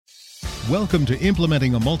Welcome to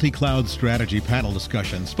Implementing a Multi-Cloud Strategy panel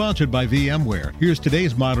discussion sponsored by VMware. Here's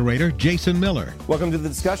today's moderator, Jason Miller. Welcome to the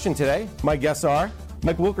discussion today. My guests are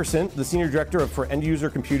Mike Wilkerson, the Senior Director for End User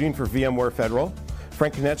Computing for VMware Federal,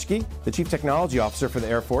 Frank Konecki, the Chief Technology Officer for the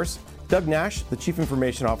Air Force, Doug Nash, the Chief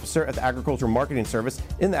Information Officer at the Agriculture Marketing Service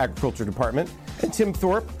in the Agriculture Department, and Tim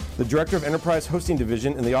Thorpe, the Director of Enterprise Hosting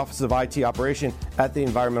Division in the Office of IT Operation at the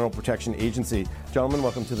Environmental Protection Agency. Gentlemen,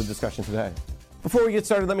 welcome to the discussion today. Before we get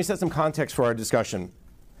started, let me set some context for our discussion.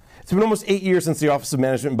 It's been almost 8 years since the Office of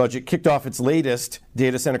Management and Budget kicked off its latest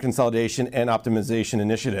data center consolidation and optimization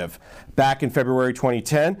initiative. Back in February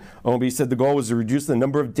 2010, OMB said the goal was to reduce the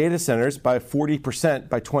number of data centers by 40%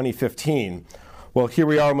 by 2015. Well, here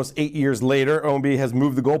we are almost 8 years later. OMB has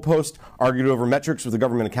moved the goalpost, argued over metrics with the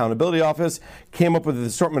Government Accountability Office, came up with an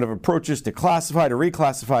assortment of approaches to classify, to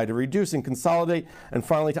reclassify, to reduce and consolidate, and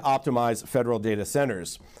finally to optimize federal data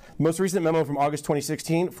centers. The most recent memo from August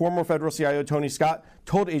 2016, former federal CIO Tony Scott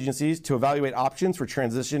told agencies to evaluate options for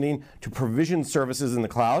transitioning to provisioned services in the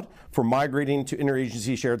cloud, for migrating to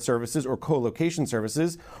interagency shared services or co-location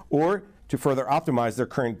services, or to further optimize their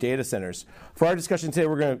current data centers. For our discussion today,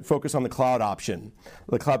 we're going to focus on the cloud option.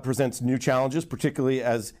 The cloud presents new challenges, particularly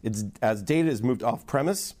as data is moved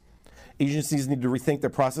off-premise. Agencies need to rethink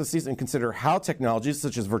their processes and consider how technologies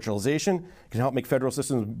such as virtualization can help make federal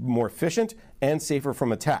systems more efficient and safer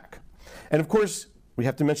from attack. And of course, we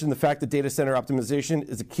have to mention the fact that data center optimization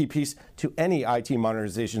is a key piece to any IT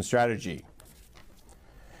modernization strategy.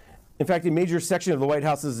 In fact, a major section of the White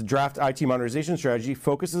House's draft IT modernization strategy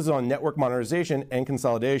focuses on network modernization and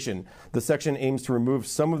consolidation. The section aims to remove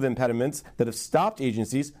some of the impediments that have stopped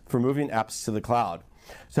agencies from moving apps to the cloud.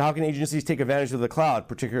 So how can agencies take advantage of the cloud,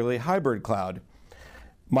 particularly hybrid cloud?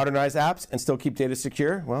 Modernize apps and still keep data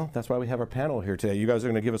secure? Well, that's why we have our panel here today. You guys are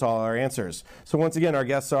going to give us all our answers. So once again, our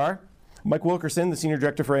guests are Mike Wilkerson, the Senior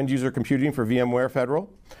Director for End User Computing for VMware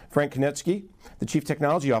Federal, Frank Konecki, the Chief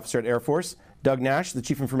Technology Officer at Air Force, Doug Nash, the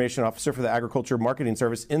Chief Information Officer for the Agriculture Marketing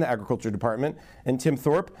Service in the Agriculture Department, and Tim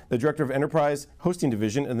Thorpe, the Director of Enterprise Hosting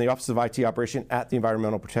Division in the Office of IT Operation at the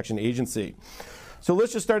Environmental Protection Agency. So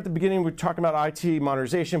let's just start at the beginning. We're talking about IT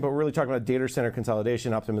modernization, but we're really talking about data center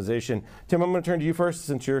consolidation, optimization. Tim, I'm going to turn to you first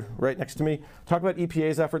since you're right next to me. Talk about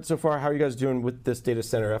EPA's efforts so far. How are you guys doing with this data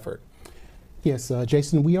center effort? Yes,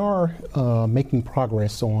 Jason, we are making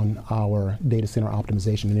progress on our data center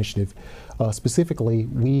optimization initiative. Specifically,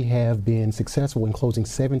 we have been successful in closing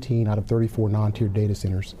 17 out of 34 non-tiered data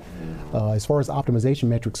centers. As far as optimization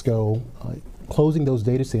metrics go, closing those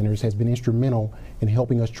data centers has been instrumental in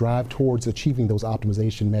helping us drive towards achieving those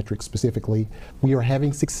optimization metrics. Specifically, we are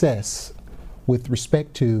having success with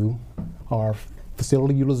respect to our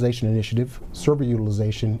facility utilization initiative, server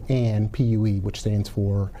utilization, and PUE, which stands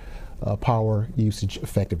for power usage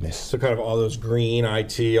effectiveness. So kind of all those green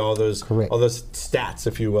IT, all those stats,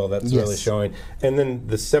 if you will, that's really showing. And then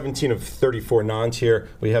the 17 of 34 non-tier,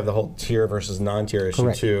 we have the whole tier versus non-tier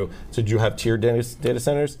issue too. So do you have tiered data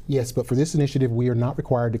centers? Yes, but for this initiative, we are not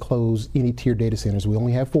required to close any tiered data centers. We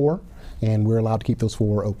only have 4, and we're allowed to keep those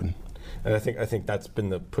 4 open. And I think that's been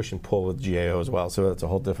the push and pull with GAO as well, so that's a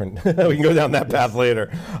whole different, we can go down that path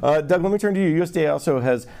later. Doug, let me turn to you. USDA also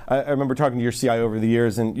has, I remember talking to your CIO over the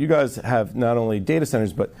years, and you guys have not only data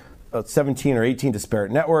centers, but 17 or 18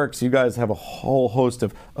 disparate networks. You guys have a whole host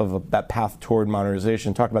of that path toward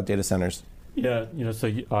modernization. Talk about data centers. Yeah,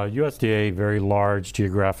 so USDA, very large,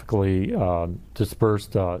 geographically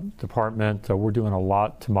dispersed department. We're doing a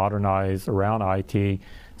lot to modernize around IT.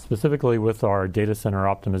 Specifically with our data center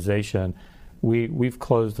optimization, we've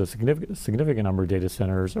closed a significant number of data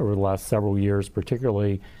centers over the last several years,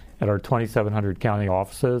 particularly at our 2,700 county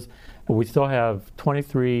offices. But we still have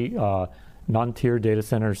 23 non-tiered data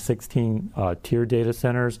centers, 16 tiered data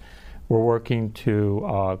centers. We're working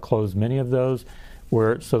to close many of those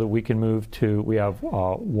so that we can move to, we have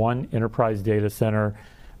one enterprise data center,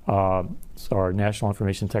 our National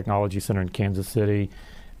Information Technology Center in Kansas City,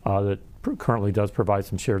 that currently does provide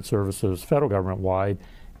some shared services federal government-wide.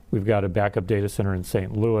 We've got a backup data center in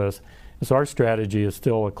St. Louis. And so our strategy is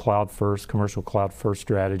still a cloud-first, commercial cloud-first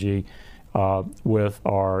strategy, with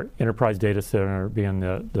our enterprise data center being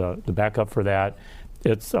the backup for that.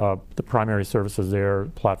 It's the primary services there,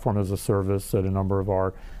 platform as a service that a number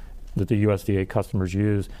of that the USDA customers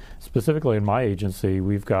use. Specifically in my agency,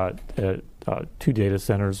 we've got 2 data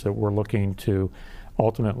centers that we're looking to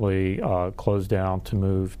ultimately close down to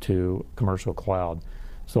move to commercial cloud.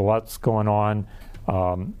 So lots going on,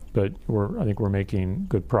 but I think we're making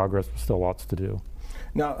good progress, but still lots to do.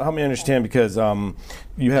 Now, help me understand, because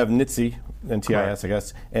you have NTSI, NTIS, I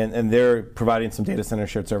guess, and they're providing some data center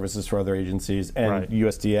shared services for other agencies and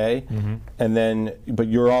USDA. And then, but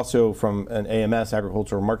you're also from an AMS,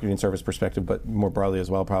 agricultural marketing service perspective, but more broadly as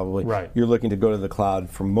well, probably. You're looking to go to the cloud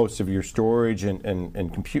for most of your storage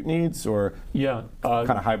and compute needs, or kind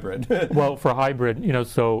of hybrid? Well, for hybrid,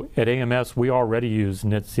 so at AMS, we already use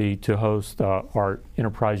NTSI to host our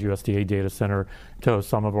enterprise USDA data center, to host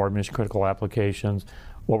some of our mission critical applications.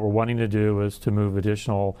 What we're wanting to do is to move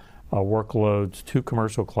additional workloads to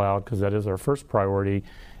commercial cloud, because that is our first priority.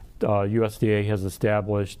 USDA has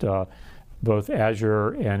established both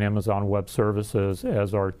Azure and Amazon Web Services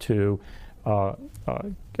as our two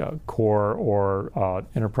core or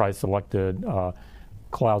enterprise selected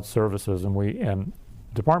cloud services, and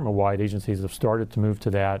department-wide agencies have started to move to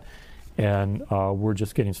that, and we're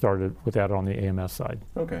just getting started with that on the AMS side.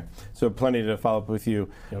 Okay, so plenty to follow up with you.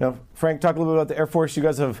 Now, Frank, talk a little bit about the Air Force. You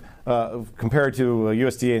guys have, compared to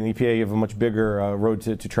USDA and EPA, you have a much bigger road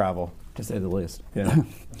to travel. To say the least. Yeah.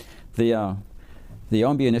 The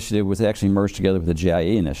OMB initiative was actually merged together with the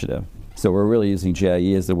GIE initiative. So we're really using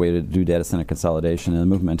GIE as a way to do data center consolidation and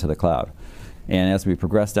movement to the cloud. And as we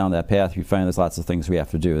progress down that path, we find there's lots of things we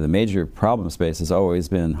have to do. The major problem space has always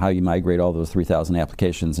been how you migrate all those 3,000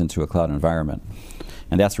 applications into a cloud environment.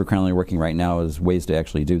 And that's what we're currently working right now, is ways to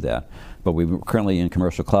actually do that. But we're currently in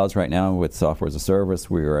commercial clouds right now with software as a service.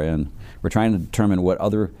 We're trying to determine what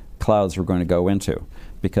other clouds we're going to go into,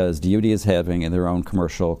 because DoD is having their own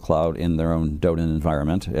commercial cloud in their own DODIN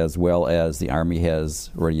environment, as well as the Army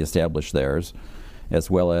has already established theirs, as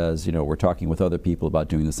well as, we're talking with other people about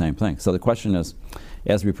doing the same thing. So the question is,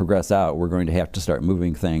 as we progress out, we're going to have to start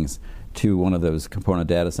moving things to one of those component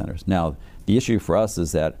data centers. Now, the issue for us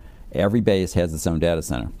is that every base has its own data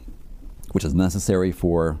center, which is necessary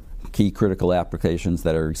for key critical applications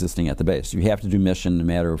that are existing at the base. You have to do mission no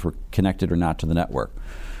matter if we're connected or not to the network.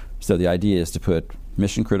 So the idea is to put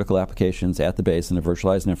mission critical applications at the base in a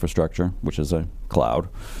virtualized infrastructure, which is a cloud,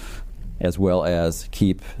 as well as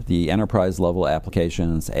keep the enterprise level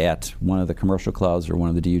applications at one of the commercial clouds or one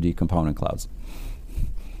of the DoD component clouds.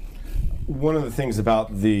 One of the things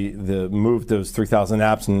about the move those 3,000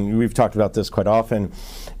 apps, and we've talked about this quite often,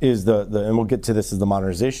 is and we'll get to this as the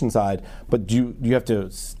modernization side, but do you have to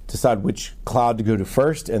decide which cloud to go to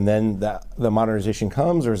first, and then the modernization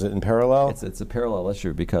comes, or is it in parallel? It's a parallel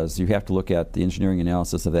issue, because you have to look at the engineering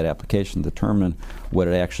analysis of that application, determine what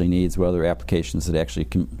it actually needs, what other applications it actually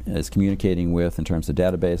is communicating with in terms of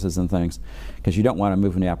databases and things, because you don't want to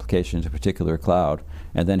move an application to a particular cloud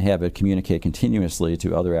and then have it communicate continuously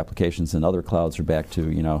to other applications in other clouds or back to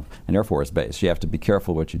an Air Force base. You have to be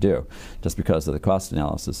careful what you do, just because of the cost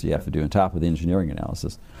analysis you have to do on top of the engineering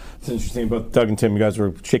analysis. It's interesting. Both Doug and Tim, you guys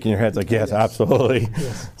were shaking your heads like, yes, absolutely.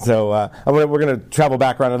 Yes. So we're going to travel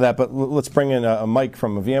back around to that, but let's bring in a Mike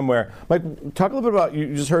from VMware. Mike, talk a little bit about,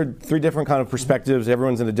 you just heard three different kind of perspectives.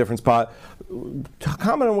 Everyone's in a different spot.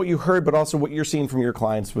 Comment on what you heard, but also what you're seeing from your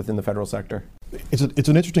clients within the federal sector. It's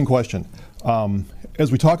an interesting question. As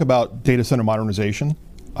we talk about data center modernization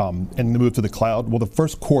and the move to the cloud, well, the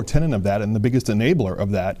first core tenet of that and the biggest enabler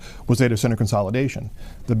of that was data center consolidation.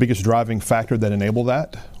 The biggest driving factor that enabled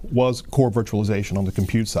that was core virtualization on the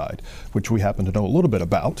compute side, which we happen to know a little bit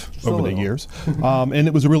about over the years. And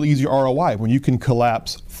it was a really easy ROI when you can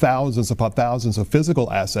collapse thousands upon thousands of physical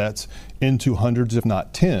assets into hundreds, if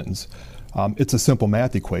not tens. It's a simple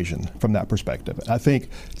math equation from that perspective. I think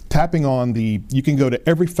tapping on you can go to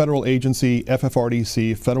every federal agency,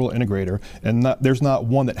 FFRDC, federal integrator, and there's not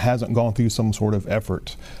one that hasn't gone through some sort of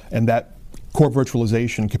effort. And that core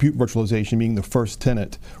virtualization, compute virtualization being the first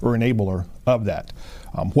tenet or enabler of that.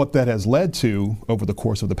 What that has led to over the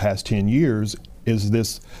course of the past 10 years is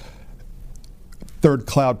this third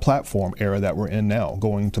cloud platform era that we're in now,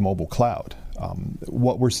 going to mobile cloud.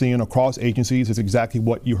 What we're seeing across agencies is exactly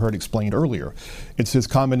what you heard explained earlier. It's this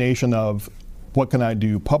combination of what can I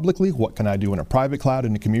do publicly, what can I do in a private cloud,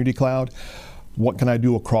 in a community cloud, what can I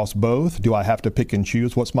do across both? Do I have to pick and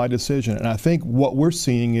choose? What's my decision? And I think what we're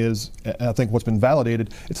seeing is, and I think what's been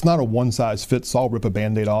validated, it's not a one-size-fits-all, rip a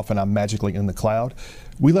Band-Aid off and I'm magically in the cloud.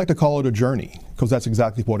 We like to call it a journey, because that's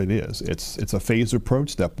exactly what it is. It's a phased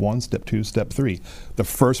approach, step 1, step 2, step 3. The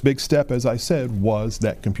first big step, as I said, was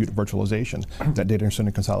that compute virtualization, that data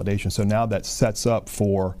center consolidation. So now that sets up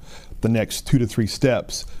for the next 2 to 3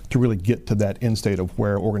 steps to really get to that end state of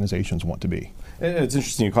where organizations want to be. It's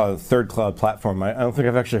interesting you call it a third cloud platform. I don't think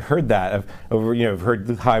I've actually heard that. I've heard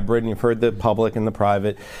the hybrid and you've heard the public and the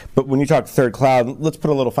private. But when you talk third cloud, let's put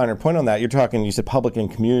a little finer point on that. You said public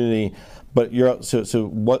and community, but so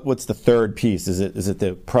what's the third piece? Is it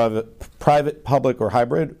the private, public, or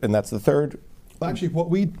hybrid, and that's the third? Actually, what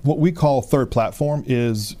we call third platform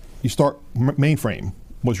is you start mainframe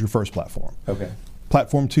was your first platform. Okay.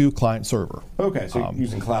 Platform 2, client server. Okay, so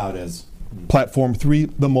using cloud as Platform 3,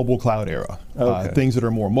 the mobile cloud era. Okay. Things that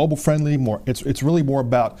are more mobile friendly, it's really more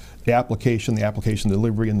about the application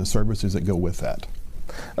delivery, and the services that go with that.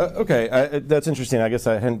 Okay, that's interesting. I guess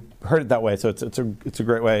I hadn't heard it that way, so it's a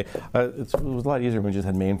great way. It was a lot easier when we just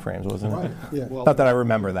had mainframes, wasn't it? Right. Yeah. Well, not that I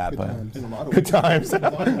remember that, but In a lot of good times. In a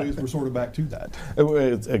lot of ways, we're sort of back to that.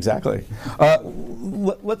 Exactly.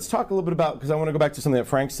 Let's talk a little bit about, because I want to go back to something that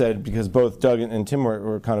Frank said, because both Doug and Tim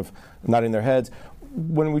were kind of nodding their heads.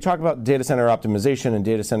 When we talk about data center optimization and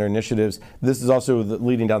data center initiatives, this is also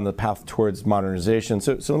leading down the path towards modernization.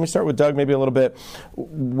 So let me start with Doug maybe a little bit.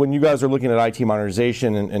 When you guys are looking at IT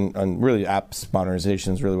modernization and really apps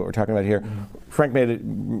modernization is really what we're talking about here, Frank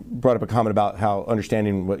brought up a comment about how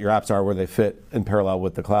understanding what your apps are, where they fit in parallel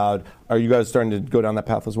with the cloud. Are you guys starting to go down that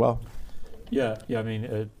path as well? Yeah. I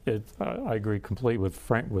mean, I agree completely with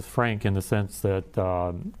Frank in the sense that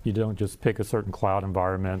you don't just pick a certain cloud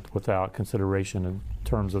environment without consideration in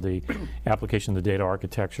terms of the application of the data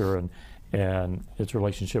architecture and its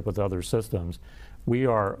relationship with other systems. We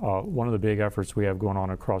are one of the big efforts we have going on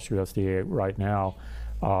across USDA right now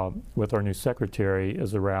with our new secretary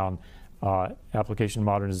is around application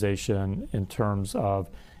modernization in terms of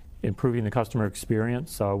improving the customer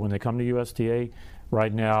experience. When they come to USDA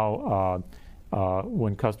right now,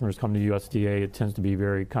 when customers come to USDA, it tends to be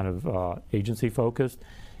very kind of agency focused.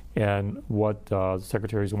 And what the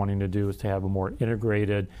Secretary is wanting to do is to have a more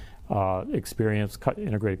integrated experience,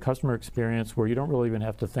 integrated customer experience, where you don't really even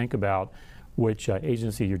have to think about which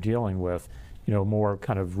agency you're dealing with, more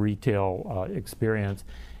kind of retail experience.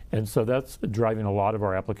 And so that's driving a lot of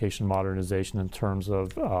our application modernization in terms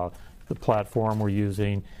of the platform we're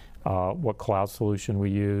using, what cloud solution we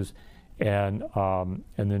use, and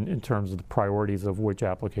then in terms of the priorities of which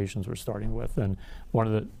applications we're starting with. And one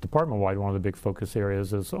of the department-wide, one of the big focus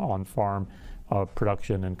areas is on-farm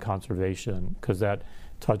production and conservation, because that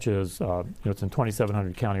touches, it's in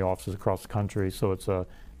 2,700 county offices across the country, so it's a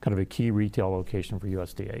kind of a key retail location for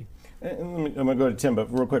USDA. And I'm going to go to Tim,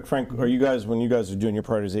 but real quick, Frank, are you guys, when you guys are doing your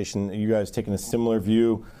prioritization, are you guys taking a similar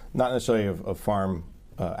view, not necessarily of farm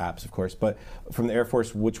apps, of course, but from the Air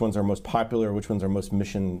Force, which ones are most popular, which ones are most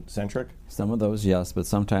mission-centric? Some of those, yes, but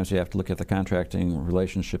sometimes you have to look at the contracting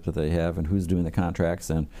relationship that they have and who's doing the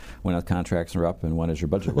contracts and when the contracts are up and what does your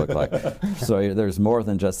budget look like. So there's more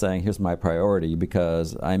than just saying, here's my priority,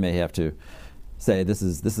 because I may have to say, this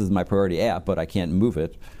is my priority app, but I can't move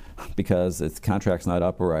it because its contract's not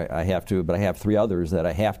up, or I have to, but I have 3 others that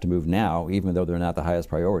I have to move now, even though they're not the highest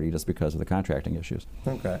priority, just because of the contracting issues.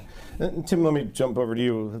 Okay. And Tim, let me jump over to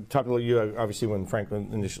you. Talk about you, obviously, when Frank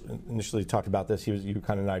initially talked about this, you were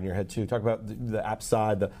kind of nodding your head too. Talk about the app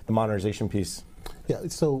side, the modernization piece. Yeah,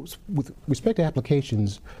 so with respect to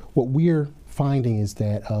applications, what we're finding is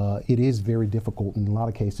that it is very difficult in a lot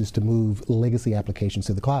of cases to move legacy applications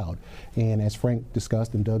to the cloud. And as Frank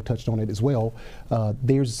discussed and Doug touched on it as well,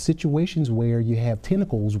 there's situations where you have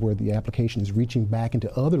tentacles where the application is reaching back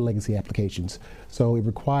into other legacy applications. So it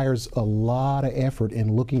requires a lot of effort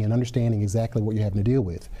in looking and understanding exactly what you're having to deal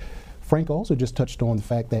with. Frank also just touched on the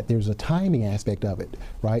fact that there's a timing aspect of it,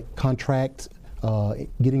 right? Contract,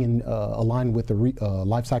 getting in aligned with the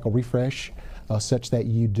lifecycle refresh, such that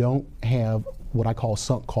you don't have what I call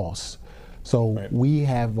sunk costs. So right. We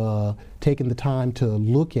have taken the time to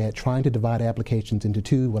look at trying to divide applications into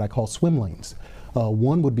 2 what I call swim lanes.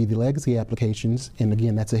 One would be the legacy applications, and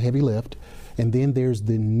again, that's a heavy lift. And then there's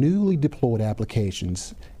the newly deployed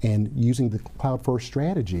applications, and using the cloud-first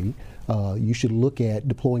strategy, you should look at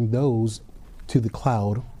deploying those to the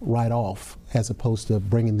cloud right off, as opposed to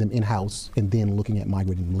bringing them in-house and then looking at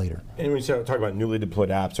migrating them later. And when you talk about newly deployed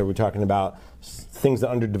apps, are we talking about things that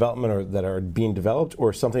are under development or that are being developed,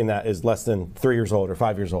 or something that is less than 3 years old or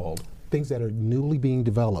 5 years old? Things that are newly being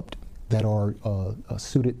developed that are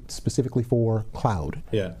suited specifically for cloud.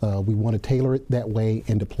 Yeah. We want to tailor it that way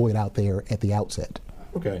and deploy it out there at the outset.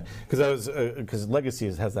 Okay, because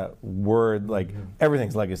legacy has that word, like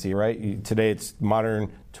everything's legacy, right? Today it's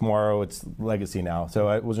modern, tomorrow it's legacy now. So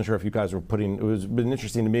I wasn't sure if you guys were it was been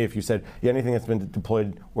interesting to me if you said anything that's been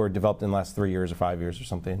deployed or developed in the last 3 years or 5 years or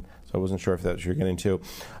something. So I wasn't sure if that's what you're getting to.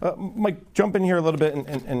 Mike, jump in here a little bit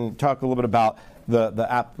and talk a little bit about the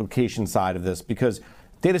application side of this, because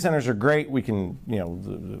data centers are great. We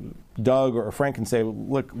can, Doug or Frank can say,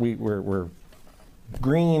 look, we're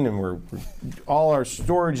green, and all our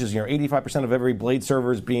storage is 85% of every blade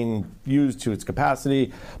server is being used to its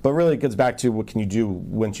capacity, but really it gets back to what can you do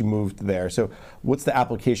once you moved there. So what's the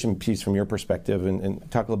application piece from your perspective, and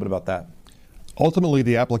talk a little bit about that? Ultimately,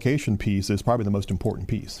 the application piece is probably the most important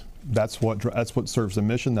piece. That's what serves the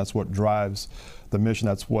mission. That's what drives the mission.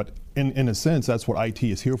 That's what, in a sense, that's what IT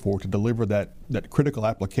is here for, to deliver that critical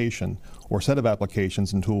application or set of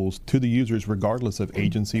applications and tools to the users, regardless of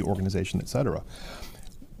agency, organization, et cetera.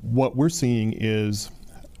 What we're seeing is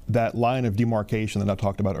that line of demarcation that I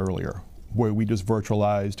talked about earlier, where we just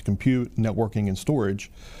virtualized compute, networking, and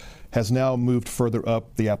storage, has now moved further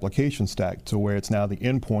up the application stack to where it's now the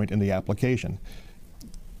endpoint in the application.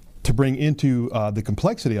 To bring into the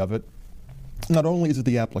complexity of it, not only is it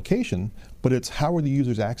the application, but it's how are the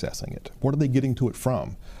users accessing it? What are they getting to it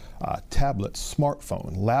from? Tablet,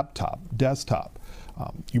 smartphone, laptop, desktop.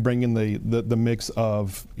 You bring in the mix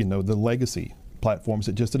of the legacy platforms.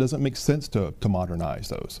 It doesn't make sense to modernize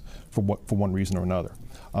those for one reason or another.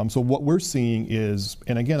 So what we're seeing is,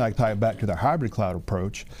 and again I tie it back to the hybrid cloud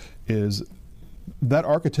approach, is that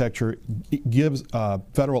architecture gives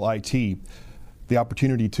federal IT the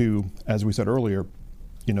opportunity to, as we said earlier,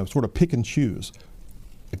 sort of pick and choose.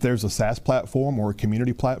 If there's a SaaS platform or a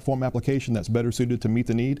community platform application that's better suited to meet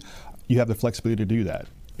the need, you have the flexibility to do that.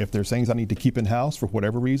 If there's things I need to keep in-house for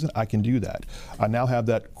whatever reason, I can do that. I now have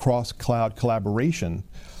that cross-cloud collaboration,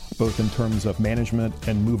 both in terms of management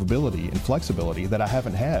and movability and flexibility, that I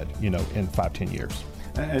haven't had, in 5-10 years.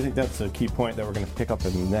 I think that's a key point that we're going to pick up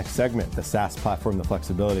in the next segment, the SaaS platform, the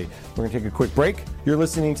flexibility. We're going to take a quick break. You're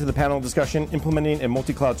listening to the panel discussion, Implementing a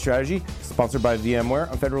Multi-Cloud Strategy, sponsored by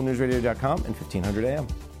VMware on federalnewsradio.com and 1500 AM.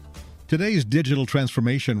 Today's Digital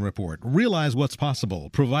Transformation Report, Realize What's Possible,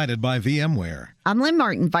 provided by VMware. I'm Lynn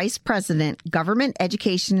Martin, Vice President, Government,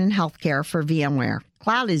 Education, and Healthcare for VMware.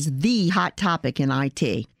 Cloud is the hot topic in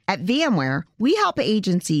IT. At VMware, we help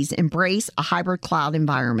agencies embrace a hybrid cloud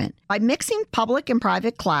environment. By mixing public and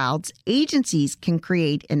private clouds, agencies can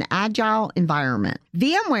create an agile environment.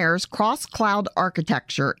 VMware's cross-cloud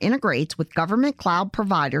architecture integrates with government cloud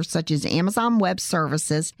providers such as Amazon Web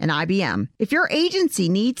Services and IBM. If your agency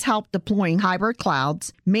needs help deploying hybrid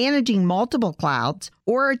clouds, managing multiple clouds,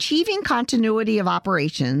 or achieving continuity of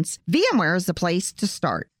operations, VMware is the place to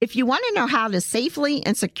start. If you want to know how to safely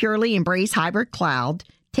and securely embrace hybrid cloud,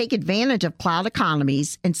 take advantage of cloud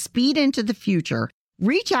economies, and speed into the future,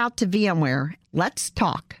 reach out to VMware. Let's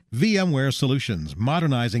talk. VMware Solutions,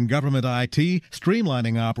 modernizing government IT,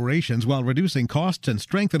 streamlining operations while reducing costs and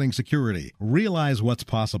strengthening security. Realize what's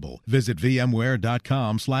possible. Visit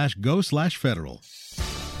vmware.com/go/federal.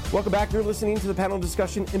 Welcome back. You're listening to the panel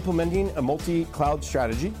discussion, Implementing a Multi-Cloud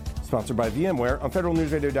Strategy, sponsored by VMware on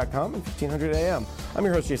federalnewsradio.com and 1500 AM. I'm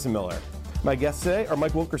your host, Jason Miller. My guests today are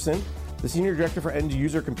Mike Wilkerson, the Senior Director for End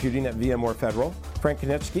User Computing at VMware Federal, Frank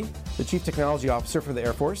Konecki, the Chief Technology Officer for the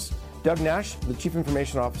Air Force, Doug Nash, the Chief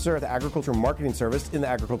Information Officer at the Agriculture Marketing Service in the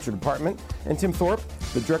Agriculture Department, and Tim Thorpe,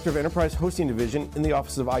 the Director of Enterprise Hosting Division in the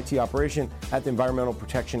Office of IT Operation at the Environmental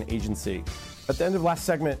Protection Agency. At the end of last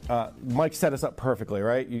segment, Mike set us up perfectly,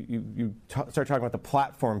 right? You started talking about the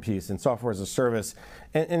platform piece and software as a service.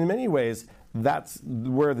 And in many ways, that's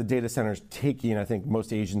where the data center is taking, I think,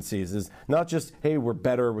 most agencies, is not just, hey, we're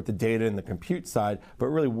better with the data and the compute side, but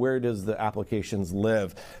really where does the applications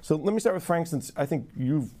live? So let me start with Frank, since I think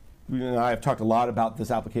you and I have talked a lot about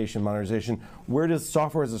this application modernization. Where does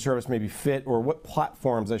software as a service maybe fit, or what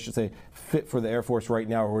platforms, I should say, fit for the Air Force right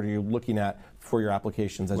now, or what are you looking at for your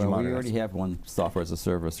applications as you modernize? We already have one software as a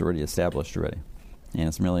service already established already. And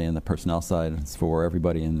it's really in the personnel side. It's for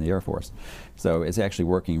everybody in the Air Force. So it's actually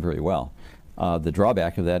working very well. The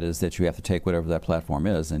drawback of that is that you have to take whatever that platform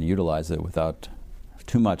is and utilize it without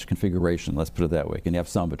too much configuration, let's put it that way. You can have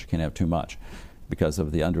some, but you can't have too much because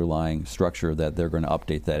of the underlying structure that they're going to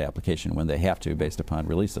update that application when they have to based upon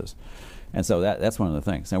releases. And so that's one of the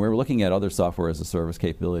things. And we're looking at other software as a service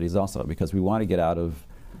capabilities also, because we want to get out of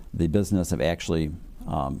the business of actually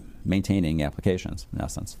maintaining applications, in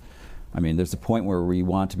essence. I mean, there's a point where we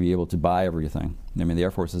want to be able to buy everything. I mean, the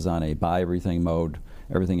Air Force is on a buy everything mode,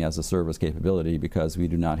 everything as a service capability, because we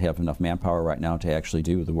do not have enough manpower right now to actually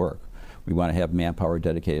do the work. We want to have manpower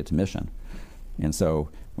dedicated to mission. And so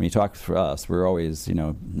when you talk for us, we're always,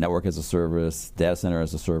 network as a service, data center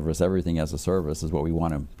as a service, everything as a service is what we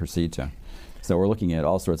want to proceed to. So we're looking at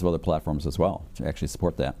all sorts of other platforms as well to actually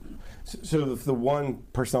support that. So if the one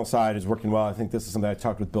personnel side is working well, I think this is something I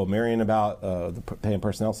talked with Bill Marion about, the pay and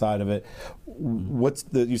personnel side of it.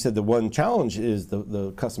 you said the one challenge is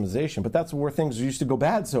the customization, but that's where things used to go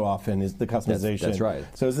bad so often, is the customization. That's right.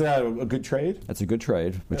 So isn't that a good trade? That's a good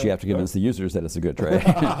trade, but you have to convince the users that it's a good trade.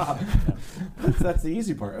 That's the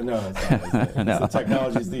easy part. No, it's not. No. The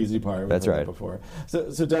technology is the easy part. That's right. Before. So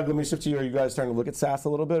Doug, let me shift to you. Are you guys starting to look at SaaS a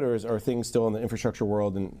little bit, or are things still in the infrastructure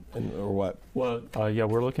world, or what? Well, yeah,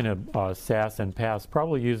 we're looking at SaaS and PaaS,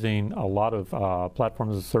 probably using a lot of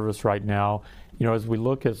platforms as a service right now. You know, as we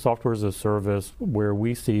look at software as a service, where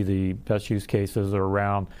we see the best use cases are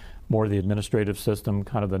around more of the administrative system,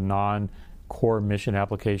 kind of the non-core mission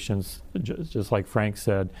applications, just like Frank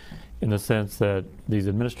said, in the sense that these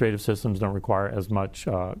administrative systems don't require as much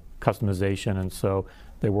customization, and so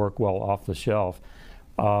they work well off the shelf.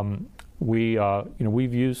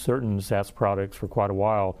 We've used certain SaaS products for quite a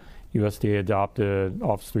while. USDA adopted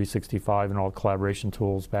Office 365 and all the collaboration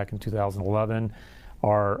tools back in 2011.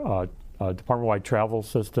 Our department-wide travel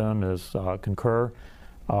system is Concur.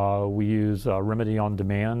 We use Remedy on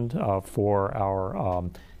Demand for our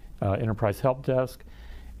enterprise help desk.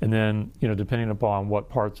 And then, depending upon what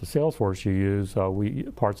parts of Salesforce you use,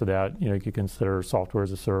 parts of that, you could consider software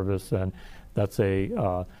as a service, and that's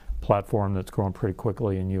a platform that's growing pretty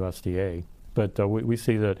quickly in USDA. But we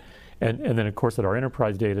see that, and then of course at our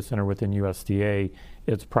enterprise data center within USDA,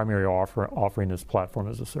 its primary offering this platform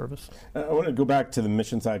as a service. I want to go back to the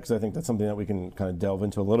mission side, because I think that's something that we can kind of delve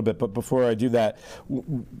into a little bit. But before I do that,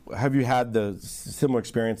 have you had the similar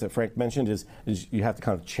experience that Frank mentioned? Is you have to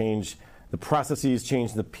kind of change the processes,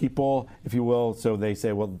 change the people, if you will, so they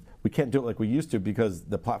say, well, we can't do it like we used to because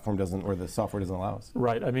the platform doesn't, or the software doesn't allow us.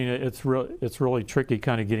 Right. I mean, it's really tricky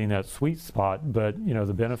kind of getting that sweet spot, but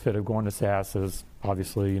the benefit of going to SaaS is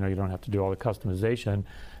obviously, you don't have to do all the customization,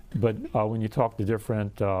 but when you talk to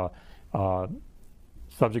different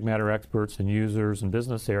subject matter experts and users and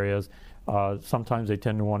business areas, sometimes they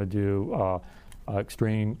tend to want to do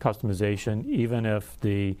extreme customization, even if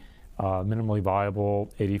the minimally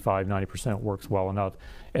viable 85-90% works well enough.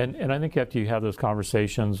 And I think after you have those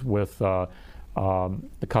conversations with the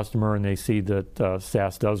customer and they see that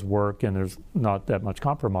SaaS does work and there's not that much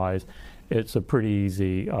compromise, it's a pretty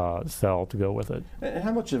easy sell to go with it. And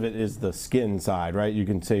how much of it is the skin side, right? You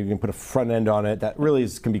can say you can put a front end on it that really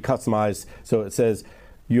can be customized, so it says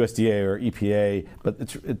USDA or EPA, but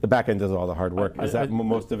the back end does all the hard work. Is that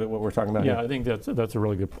most of it what we're talking about here? I think that's a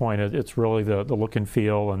really good point. It's really the look and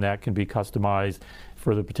feel, and that can be customized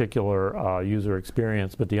for the particular user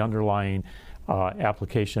experience, but the underlying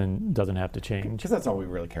application doesn't have to change. Because that's all we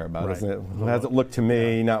really care about, right. Isn't it? How does it look to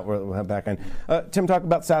me, not back end. Tim, talk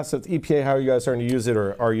about SaaS. So it's EPA. How are you guys starting to use it,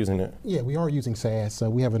 or are using it? Yeah, we are using SaaS.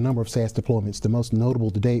 We have a number of SaaS deployments. The most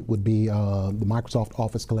notable to date would be the Microsoft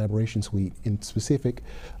Office Collaboration Suite. In specific,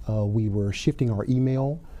 we were shifting our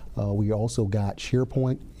email. We also got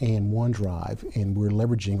SharePoint and OneDrive, and we're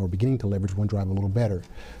leveraging or beginning to leverage OneDrive a little better.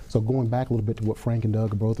 So going back a little bit to what Frank and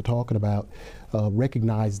Doug both are talking about,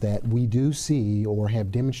 recognize that we do see or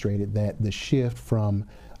have demonstrated that the shift from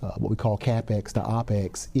what we call CapEx to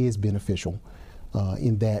OpEx is beneficial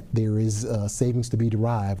in that there is savings to be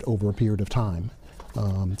derived over a period of time.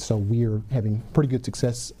 So we're having pretty good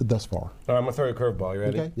success thus far. I'm going to throw you a curveball. You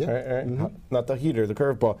ready? Okay, yeah. All right. Mm-hmm. Not the heater, the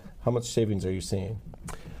curveball. How much savings are you seeing?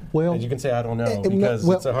 Well, and you can say, I don't know, because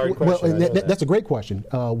it's a hard question. Well, that's a great question.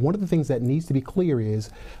 One of the things that needs to be clear is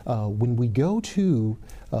when we go to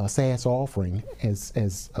SaaS offering,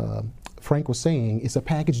 as Frank was saying, it's a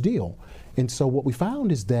package deal. And so what we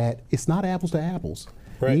found is that it's not apples to apples,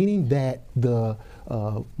 right. Meaning that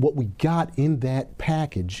what we got in that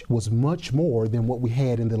package was much more than what we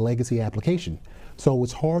had in the legacy application. So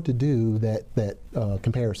it's hard to do that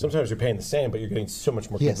comparison. Sometimes you're paying the same, but you're getting so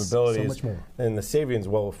much more capabilities. So much more. And the savings,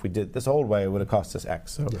 well, if we did this old way, it would have cost us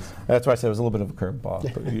X. So that's why I said it was a little bit of a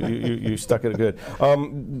curveball. But you stuck it good.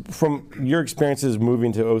 From your experiences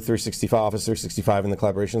moving to O365, Office 365 and the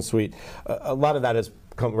collaboration suite, a lot of that has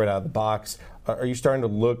come right out of the box. Are you starting to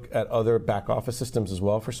look at other back office systems as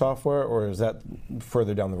well for software, or is that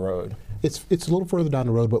further down the road? It's a little further down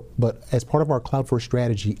the road, but as part of our cloud first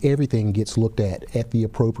strategy, everything gets looked at the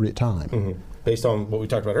appropriate time. Mm-hmm. Based on what we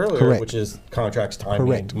talked about earlier, Correct. Which is contracts, timing,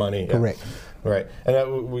 Correct. money. Correct. Yeah. Right.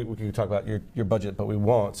 And we could talk about your budget, but we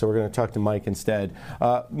won't. So we're going to talk to Mike instead.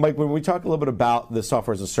 Mike, when we talk a little bit about the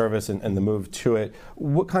software as a service and the move to it,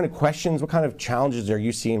 what kind of questions, what kind of challenges are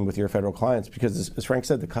you seeing with your federal clients? Because as Frank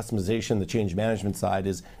said, the customization, the change management side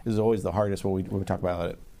is always the hardest when we talk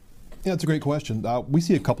about it. Yeah, it's a great question. We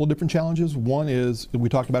see a couple of different challenges. One is, we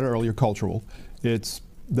talked about it earlier, cultural. It's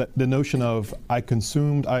the notion of I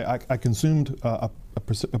consumed a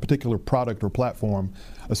particular product or platform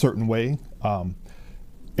a certain way.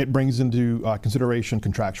 It brings into consideration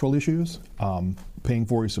contractual issues, paying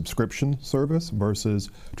for a subscription service versus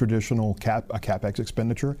traditional CapEx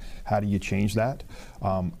expenditure. How do you change that?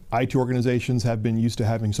 IT organizations have been used to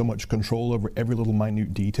having so much control over every little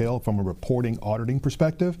minute detail from a reporting, auditing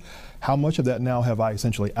perspective. How much of that now have I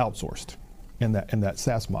essentially outsourced in that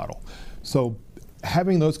SaaS model? So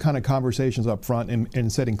having those kind of conversations up front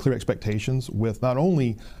and setting clear expectations with not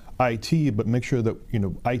only IT, but make sure that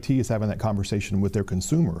IT is having that conversation with their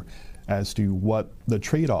consumer as to what the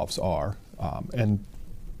trade-offs are, and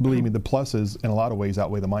believe me, the pluses in a lot of ways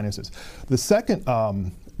outweigh the minuses. The second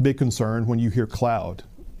big concern when you hear cloud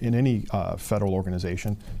in any federal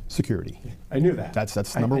organization, security. I knew that.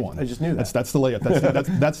 That's number one. I just knew that. That's the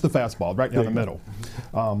layup. That's the fastball right down the middle.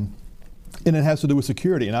 And it has to do with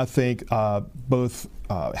security. And I think both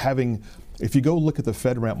having, if you go look at the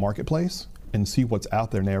FedRAMP marketplace and see what's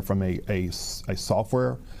out there now from a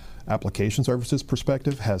software application services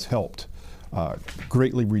perspective, has helped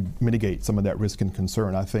greatly mitigate some of that risk and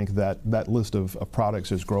concern. I think that list of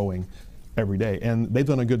products is growing every day. And they've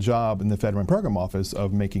done a good job in the FedRAMP program office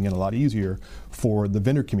of making it a lot easier for the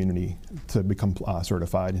vendor community to become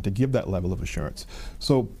certified and to give that level of assurance.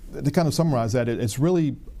 So to kind of summarize that, it's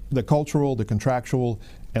really the cultural, the contractual,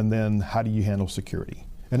 and then how do you handle security?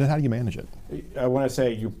 And then how do you manage it? I want to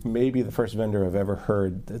say you may be the first vendor I've ever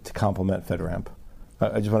heard to compliment FedRAMP.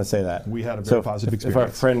 I just want to say that. We had a very positive experience. If our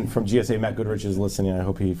friend from GSA, Matt Goodrich, is listening, I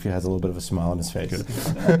hope he has a little bit of a smile on his face.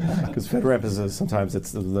 Because FedRAMP is sometimes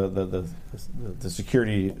it's the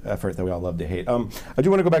security effort that we all love to hate. I do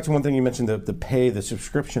want to go back to one thing you mentioned, the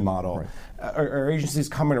subscription model. Right. Are agencies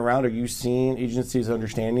coming around? Are you seeing agencies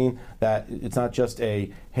understanding that it's not just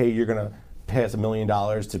hey, you're going to pay us $1 million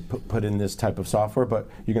to put in this type of software, but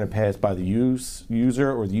you're going to pay us by the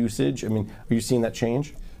user or the usage? I mean, are you seeing that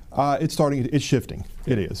change? It's shifting.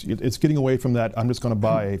 It is. It's getting away from that, I'm just going to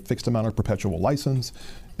buy a fixed amount of perpetual license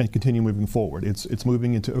and continue moving forward. It's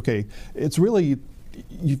moving into, okay, it's really,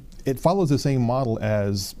 it follows the same model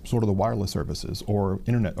as sort of the wireless services or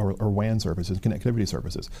internet or WAN services, connectivity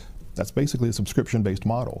services. That's basically a subscription-based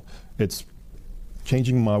model. It's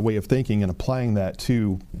changing my way of thinking and applying that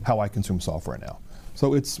to how I consume software now.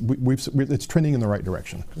 So it's trending in the right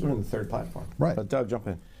direction. Because we're in the third platform. Right. Doug, jump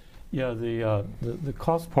in. Yeah, the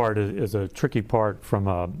cost part is a tricky part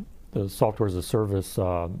from the software as a service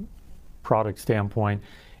product standpoint,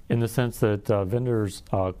 in the sense that vendors'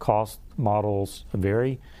 cost models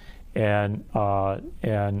vary, and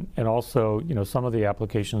also some of the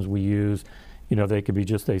applications we use, they could be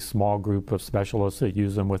just a small group of specialists that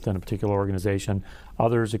use them within a particular organization.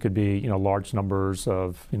 Others, it could be large numbers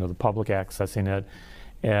of the public accessing it,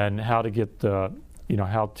 and how to get the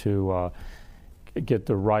get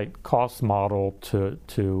the right cost model to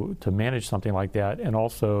manage something like that, and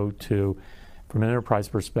also to, from an enterprise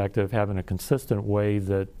perspective, having a consistent way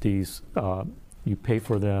that these you pay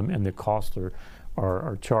for them and the costs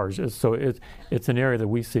are charged. So it's an area that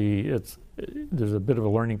we see there's a bit of a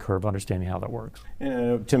learning curve understanding how that works. And I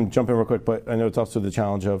know, Tim, jump in real quick, but I know it's also the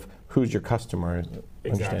challenge of who's your customer.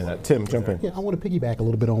 Understand that. Tim, jump in. Yeah, I want to piggyback a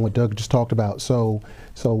little bit on what Doug just talked about. So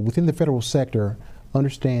within the federal sector,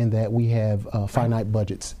 understand that we have finite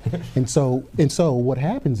budgets, and so what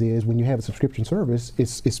happens is when you have a subscription service,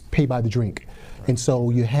 it's pay by the drink, and so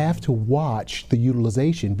you have to watch the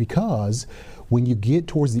utilization, because when you get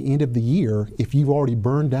towards the end of the year, if you've already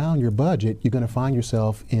burned down your budget, you're going to find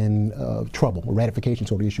yourself in trouble, a ratification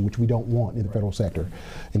sort of issue, which we don't want in the federal sector.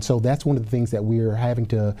 And so that's one of the things that we're having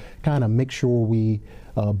to kind of make sure we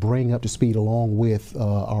bring up to speed along with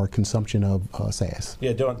our consumption of SaaS.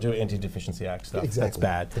 Yeah, don't do Anti-Deficiency Act stuff. Exactly. That's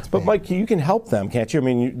bad. But bad. Mike, you can help them, can't you? I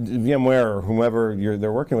mean, VMware or whomever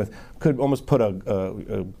they're working with could almost put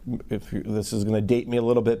this is going to date me a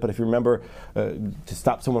little bit, but if you remember, to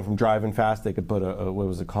stop someone from driving fast, they could put what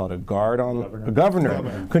was it called, a guard on? A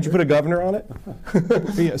governor. Couldn't you put a governor on it?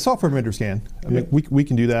 Yeah, software vendors can. I mean, we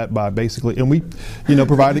can do that by basically, and we,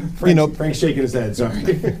 providing, Frank's shaking his head, sorry.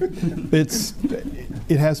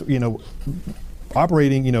 It has,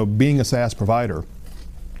 operating, being a SaaS provider,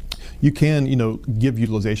 you can, give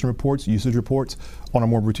utilization reports, usage reports on a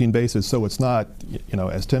more routine basis. So it's not,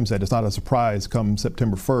 as Tim said, it's not a surprise come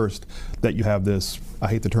September 1st that you have this, I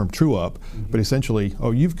hate the term true up, but essentially,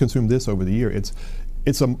 you've consumed this over the year.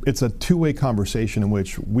 It's a two-way conversation in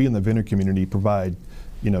which we in the vendor community provide,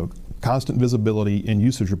 constant visibility in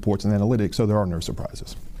usage reports and analytics, so there are no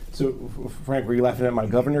surprises. So, Frank, were you laughing at my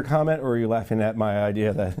governor comment, or were you laughing at my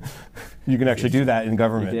idea that you can actually do that in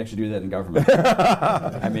government? You can actually do that in government.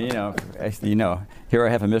 I mean, here I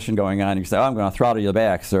have a mission going on. You say, I'm going to throttle you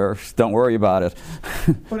back, sir. Don't worry about it.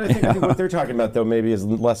 But I think what they're talking about, though, maybe is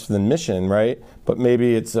less than mission, right? But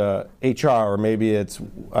maybe it's HR, or maybe it's,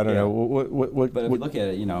 I don't know. But if you look at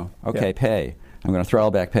it, pay. I'm going to throttle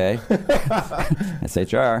back pay. It's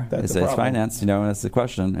HR. It's finance. That's the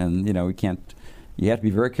question. And we can't. You have to be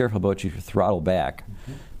very careful about what you throttle back.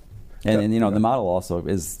 And the model also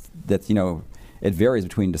is that it varies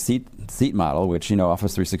between the seat model, which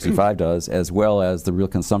Office 365 does, as well as the real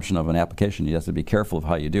consumption of an application. You have to be careful of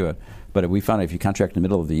how you do it. But we found if you contract in the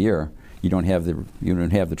middle of the year, you don't have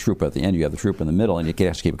the troop at the end. You have the troop in the middle, and you can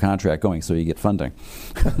actually keep a contract going, so you get funding.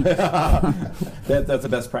 That's the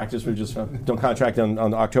best practice. We just don't contract on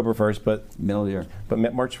October 1st, but middle of the year.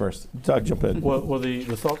 But March 1st. Doug, jump in. Well,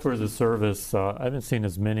 the software as a service. I haven't seen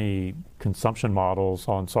as many consumption models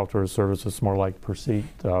on software as a service. It's more like per seat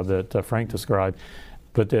that Frank described.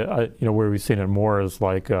 But where we've seen it more is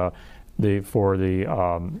like for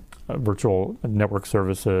the virtual network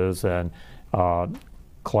services and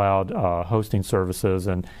cloud hosting services,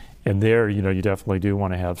 and there you definitely do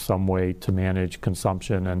want to have some way to manage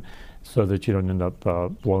consumption, and so that you don't end up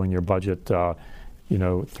blowing your budget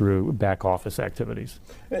through back office activities.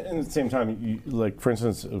 And at the same time, like for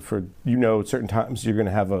instance, certain times you're going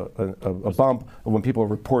to have a bump when people are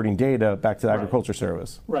reporting data back to the agriculture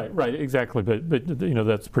service. Right, exactly. But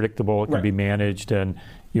that's predictable. It can be managed, and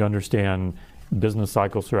you understand business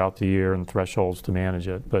cycles throughout the year and thresholds to manage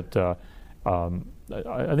it. But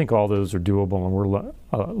I think all those are doable, and we're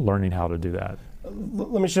learning how to do that.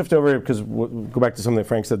 Let me shift over, because we'll go back to something that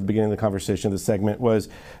Frank said at the beginning of the conversation. This segment was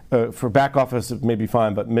for back office, it may be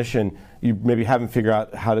fine, but mission, you maybe haven't figured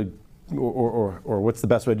out how to, or what's the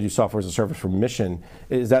best way to do software as a service for mission.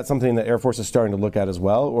 Is that something that Air Force is starting to look at as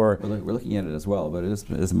well, or we're looking at it as well, but it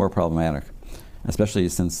is more problematic, especially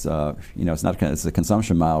since it's a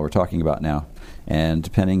consumption model we're talking about now, and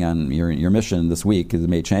depending on your mission this week, it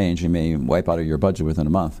may change. You may wipe out of your budget within a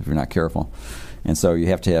month if you're not careful. And so you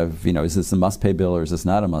have to have, is this a must-pay bill or is this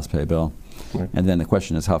not a must-pay bill? Right. And then the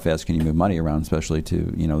question is, how fast can you move money around, especially to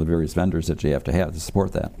the various vendors that you have to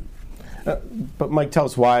support that. But Mike, tell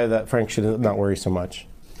us why that Frank should not worry so much.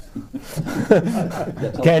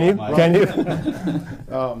 Can you?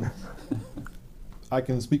 I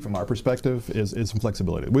can speak from our perspective is some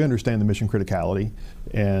flexibility. We understand the mission criticality,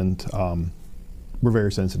 and we're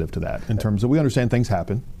very sensitive to that in terms of we understand things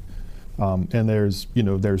happen, and there's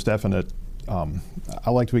definite. I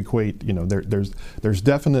like to equate, there's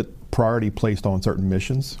definite priority placed on certain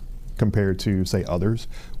missions compared to, say, others,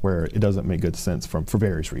 where it doesn't make good sense for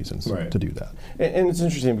various reasons to do that. And it's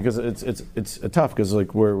interesting because it's tough, because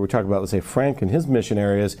like we're talking about, let's say, Frank and his mission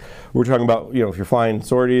areas. We're talking about, if you're flying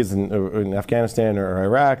sorties in Afghanistan or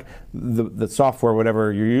Iraq, the software,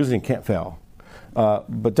 whatever you're using, can't fail.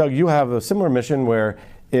 But Doug, you have a similar mission where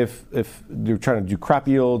if you're trying to do crop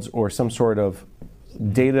yields or some sort of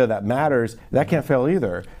data that matters, that can't fail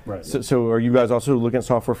either. Right. So are you guys also looking at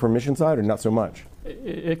software for mission side, or not so much?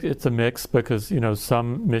 It's a mix, because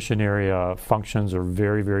some mission area functions are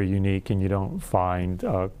very, very unique, and you don't find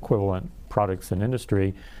equivalent products in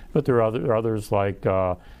industry. But there are others like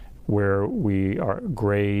where we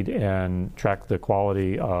grade and track the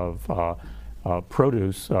quality of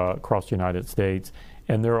produce across the United States,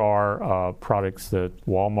 and there are products that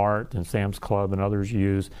Walmart and Sam's Club and others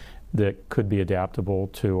use that could be adaptable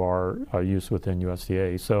to our use within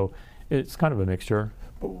USDA. So it's kind of a mixture.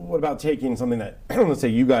 But what about taking something that, let's say,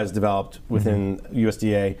 you guys developed within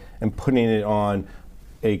USDA and putting it on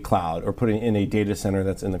a cloud, or putting it in a data center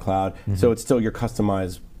that's in the cloud, so it's still your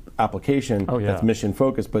customized application that's mission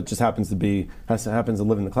focused, but just happens to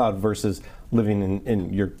live in the cloud versus living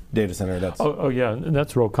in your data center. That's and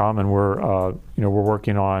that's real common. We're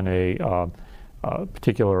working on a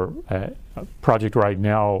particular project right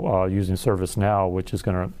now using ServiceNow, which is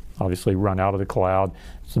going to obviously run out of the cloud.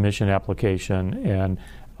 It's a mission application, and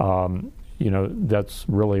that's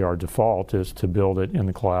really our default, is to build it in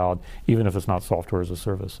the cloud, even if it's not software as a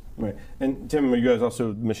service. Right. And Tim, are you guys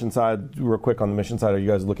also mission side? Real quick on the mission side, are you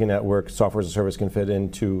guys looking at where software as a service can fit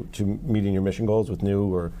into meeting your mission goals with new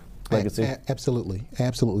or legacy? Absolutely.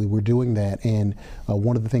 We're doing that, and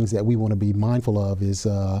one of the things that we want to be mindful of is,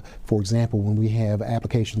 for example, when we have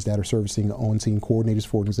applications that are servicing on-scene coordinators,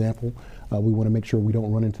 for example, we want to make sure we don't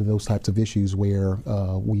run into those types of issues where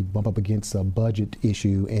we bump up against a budget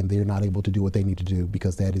issue and they're not able to do what they need to do,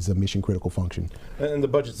 because that is a mission critical function. And the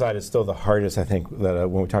budget side is still the hardest, I think, that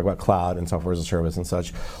when we talk about cloud and software as a service and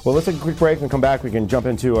such. Well, let's take a quick break and come back. We can jump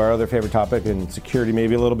into our other favorite topic, and security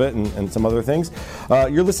maybe a little bit, and some other things.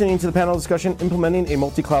 You're listening to the panel discussion, Implementing a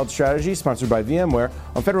Multi-Cloud Strategy, sponsored by VMware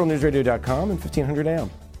on federalnewsradio.com and 1500 AM.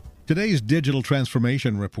 Today's digital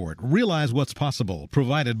transformation report, Realize What's Possible,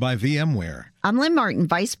 provided by VMware. I'm Lynn Martin,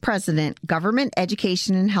 Vice President, Government,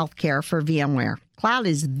 Education, and Healthcare for VMware. Cloud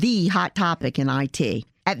is the hot topic in IT.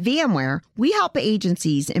 At VMware, we help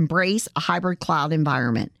agencies embrace a hybrid cloud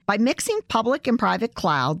environment. By mixing public and private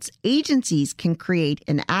clouds, agencies can create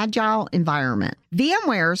an agile environment.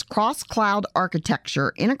 VMware's cross-cloud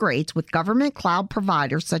architecture integrates with government cloud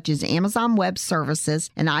providers such as Amazon Web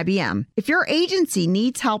Services and IBM. If your agency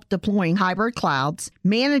needs help deploying hybrid clouds,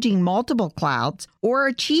 managing multiple clouds, or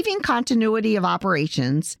achieving continuity of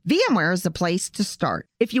operations, VMware is the place to start.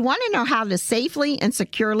 If you want to know how to safely and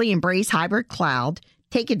securely embrace hybrid cloud,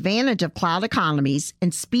 take advantage of cloud economies,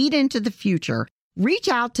 and speed into the future, reach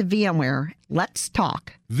out to VMware. Let's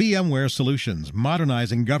talk. VMware Solutions,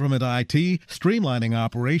 modernizing government IT, streamlining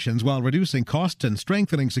operations while reducing costs and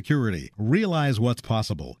strengthening security. Realize what's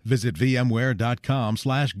possible. Visit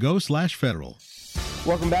vmware.com/go/federal.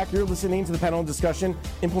 Welcome back. You're listening to the panel discussion,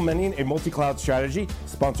 Implementing a Multi-Cloud Strategy,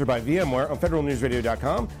 sponsored by VMware on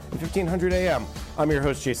federalnewsradio.com and 1500 AM. I'm your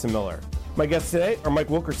host, Jason Miller. My guests today are Mike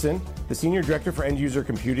Wilkerson, the Senior Director for End User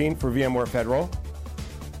Computing for VMware Federal,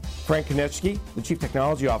 Frank Konecki, the Chief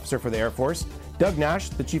Technology Officer for the Air Force, Doug Nash,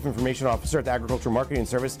 the Chief Information Officer at the Agricultural Marketing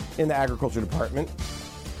Service in the Agriculture Department,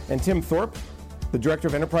 and Tim Thorpe, the Director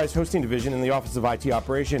of Enterprise Hosting Division in the Office of IT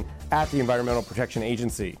Operation at the Environmental Protection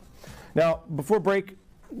Agency. Now, before break,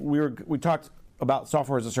 we talked about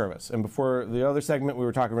software as a service, and before the other segment, we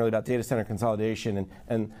were talking really about data center consolidation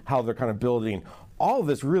and how they're kind of building. All of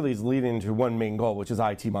this really is leading to one main goal, which is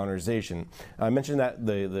IT modernization. I mentioned that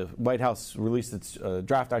the White House released its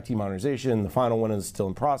draft IT modernization. The final one is still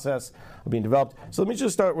in process of being developed. So let me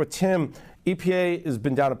just start with Tim. EPA has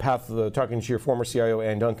been down a path, talking to your former CIO,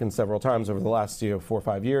 Ann Duncan, several times over the last 4 or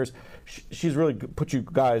 5 years. She's really put you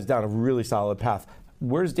guys down a really solid path.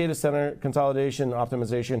 Where does data center consolidation,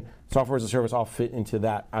 optimization, software as a service all fit into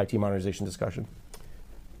that IT modernization discussion?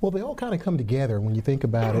 Well, they all kind of come together when you think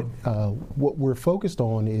about it. What we're focused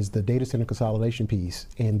on is the data center consolidation piece.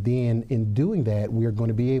 And then in doing that, we are going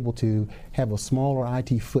to be able to have a smaller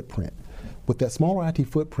IT footprint. With that smaller IT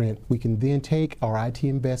footprint, we can then take our IT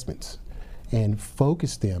investments and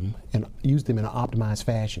focus them and use them in an optimized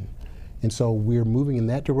fashion. And so we're moving in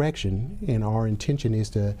that direction, and our intention is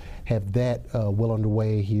to have that well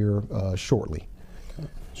underway here shortly.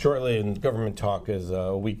 Shortly, and government talk is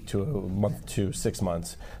a week to a month to 6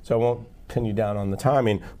 months. So I won't pin you down on the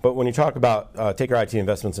timing, but when you talk about take our IT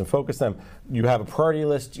investments and focus them, you have a priority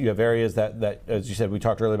list, you have areas that as you said, we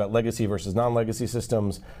talked earlier about legacy versus non-legacy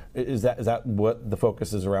systems. Is that what the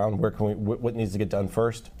focus is around? Where can what needs to get done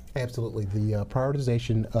first? Absolutely. The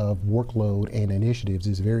prioritization of workload and initiatives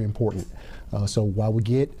is very important. So while we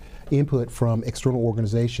get input from external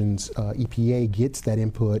organizations, EPA gets that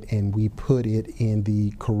input and we put it in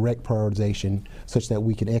the correct prioritization such that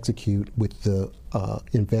we can execute with the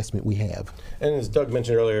investment we have. And as Doug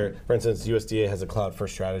mentioned earlier, for instance, USDA has a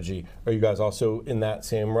cloud-first strategy. Are you guys also in that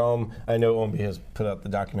same realm? I know OMB has put out the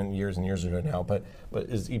document years and years ago now, but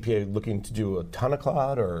is EPA looking to do a ton of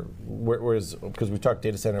cloud, or where is, because we talked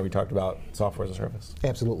data center, we talked about software as a service?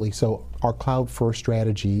 Absolutely. So our cloud-first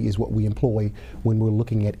strategy is what we employ when we're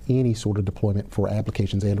looking at any sort of deployment for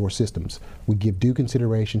applications and or systems. We give due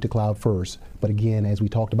consideration to cloud first, but again, as we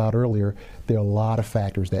talked about earlier, there are a lot of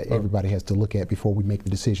factors that everybody has to look at before we make the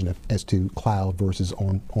decision as to cloud versus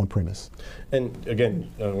on-premise. And again,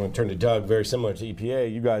 I want to turn to Doug. Very similar to EPA,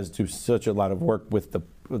 you guys do such a lot of work with the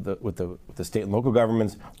state and local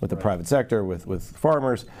governments, with the private sector, with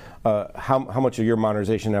farmers. How much of your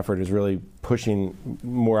modernization effort is really pushing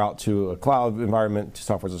more out to a cloud environment, to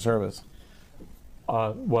software as a service?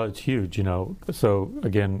 Well, it's huge, you know. So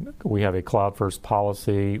again, we have a cloud-first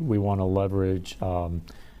policy. We want to leverage,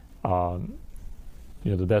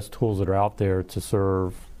 the best tools that are out there to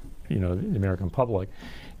serve, the American public,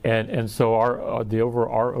 and so our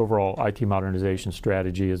overall IT modernization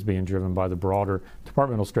strategy is being driven by the broader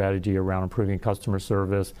departmental strategy around improving customer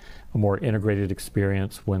service, a more integrated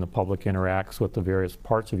experience when the public interacts with the various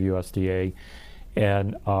parts of USDA,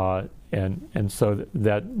 and so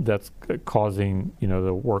that's causing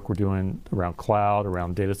the work we're doing around cloud,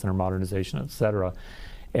 around data center modernization, et cetera.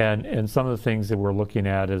 And some of the things that we're looking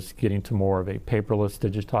at is getting to more of a paperless,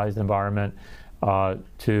 digitized environment,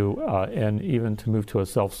 and even to move to a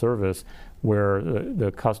self-service where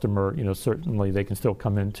the customer, certainly they can still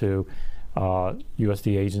come into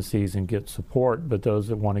USD agencies and get support, but those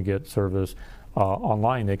that want to get service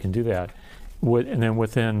online, they can do that. And then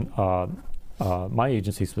within my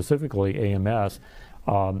agency specifically, AMS,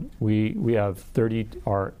 we have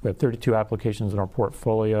 32 applications in our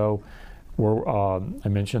portfolio. I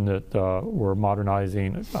mentioned that we're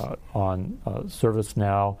modernizing on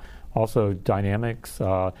ServiceNow, also Dynamics.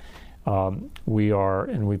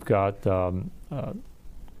 We've got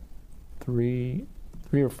three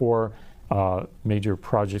or four major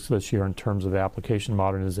projects this year in terms of application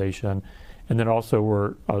modernization. And then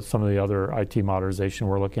also some of the other IT modernization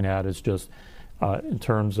we're looking at is just in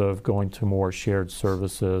terms of going to more shared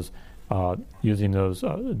services, using those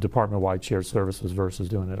department-wide shared services versus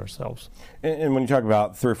doing it ourselves. And when you talk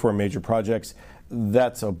about 3 or 4 major projects,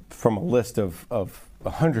 that's from a list of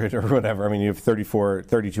 100 or whatever. I mean, you have 32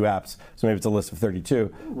 apps, so maybe it's a list of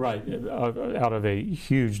 32. Right, out of a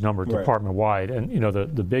huge number Right. department-wide. And,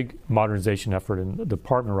 the big modernization effort in the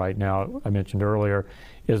department right now, I mentioned earlier,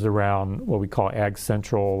 is around what we call Ag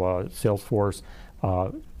Central, Salesforce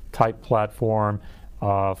type platform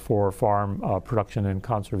for farm production and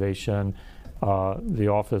conservation. The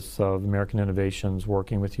Office of American Innovations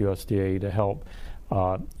working with USDA to help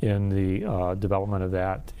in the development of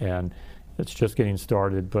that. And it's just getting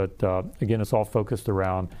started, but again, it's all focused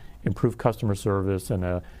around improved customer service and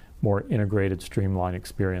a more integrated, streamlined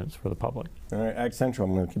experience for the public. All right, Ag Central,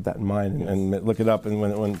 I'm going to keep that in mind and look it up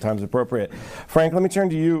when time's appropriate. Frank, let me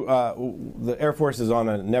turn to you. The Air Force is on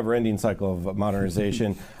a never-ending cycle of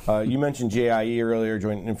modernization. You mentioned JIE earlier,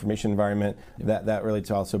 Joint Information Environment. That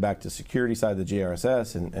relates also back to security side of the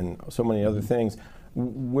JRSS and so many other things.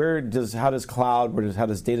 How does cloud, how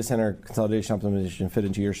does data center consolidation optimization fit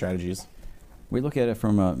into your strategies? We look at it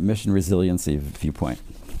from a mission resiliency viewpoint.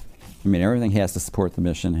 I mean, everything has to support the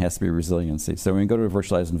mission, has to be resiliency. So when we go to a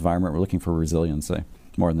virtualized environment, we're looking for resiliency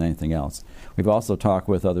more than anything else. We've also talked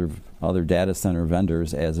with other data center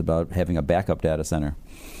vendors as about having a backup data center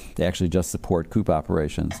to actually just support COOP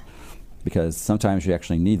operations, because sometimes you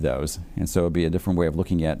actually need those. And so it would be a different way of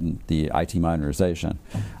looking at the IT modernization.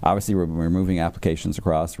 Obviously, we're moving applications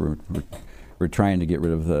across. We're trying to get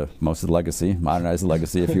rid of most of the legacy, modernize the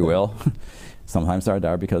legacy, if you will. Sometimes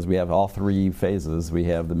hard because we have all 3 phases. We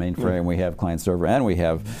have the mainframe, we have client server, and we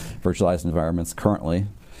have virtualized environments currently.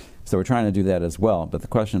 So we're trying to do that as well. But the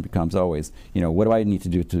question becomes always, what do I need to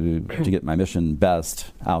do to get my mission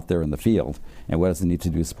best out there in the field? And what does it need to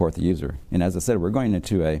do to support the user? And as I said, we're going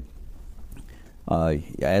into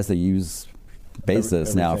as a use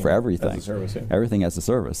basis now for everything. As a service, yeah. Everything as a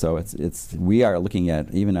service. So we are looking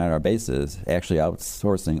at, even at our bases, actually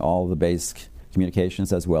outsourcing all the base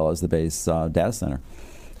communications as well as the base data center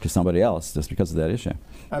to somebody else just because of that issue.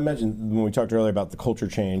 I imagine when we talked earlier about the culture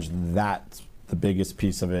change, that's the biggest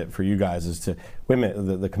piece of it for you guys is to, wait a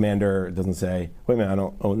minute, the commander doesn't say, wait a minute, I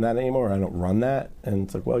don't own that anymore, I don't run that. And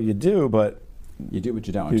it's like, well, you do, but you do, but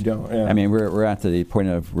you don't. You don't, yeah. I mean, we're at the point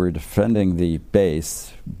of we're defending the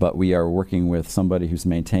base, but we are working with somebody who's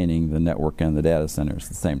maintaining the network and the data centers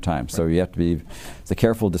at the same time. So you have to be, it's a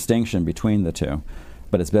careful distinction between the two.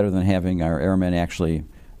 But it's better than having our airmen actually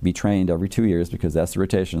be trained every 2 years, because that's the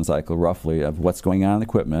rotation cycle roughly of what's going on in the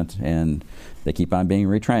equipment, and they keep on being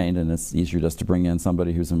retrained, and it's easier just to bring in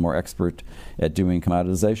somebody who's a more expert at doing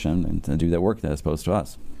commoditization and to do that work as opposed to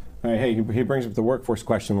us. All right, hey, he brings up the workforce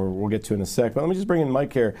question we'll get to in a sec, but let me just bring in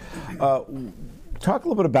Mike here. Talk a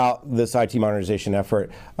little bit about this IT modernization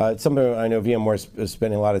effort. It's something I know VMware is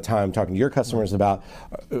spending a lot of time talking to your customers about.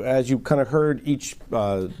 As you kind of heard each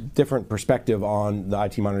different perspective on the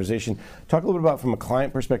IT modernization, talk a little bit about from a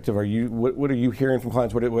client perspective. What are you hearing from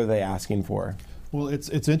clients? What are they asking for? Well, it's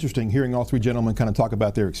interesting hearing all 3 gentlemen kind of talk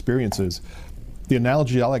about their experiences. The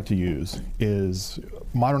analogy I like to use is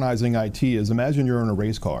modernizing IT is, imagine you're in a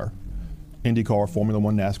race car, IndyCar, Formula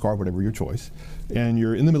One, NASCAR, whatever your choice, and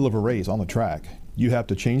you're in the middle of a race on the track. You have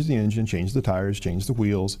to change the engine, change the tires, change the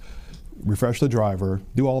wheels, refresh the driver,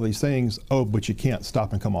 do all these things. Oh, but you can't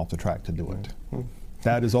stop and come off the track to do it. Mm-hmm.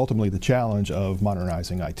 That is ultimately the challenge of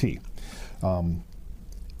modernizing IT.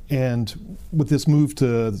 And with this move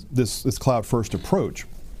to this cloud-first approach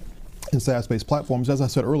in SaaS-based platforms, as I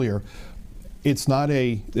said earlier, this is not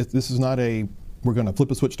a we're going to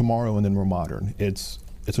flip a switch tomorrow and then we're modern. It's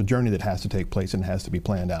a journey that has to take place and has to be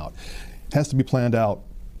planned out. It has to be planned out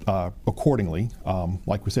accordingly.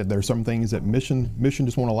 Like we said, there are some things that mission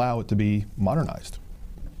just won't allow it to be modernized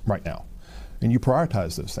right now. And you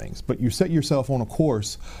prioritize those things. But you set yourself on a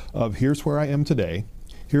course of here's where I am today,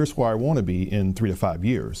 here's where I want to be in 3 to 5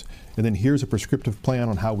 years, and then here's a prescriptive plan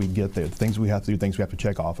on how we get there, things we have to do, things we have to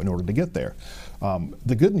check off in order to get there.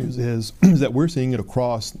 The good news is that we're seeing it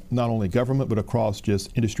across not only government, but across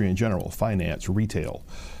just industry in general, finance, retail,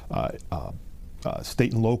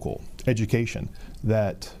 state and local, education,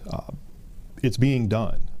 that it's being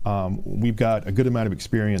done. We've got a good amount of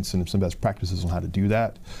experience and some best practices on how to do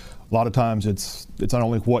that. A lot of times it's not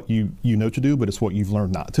only what you know to do, but it's what you've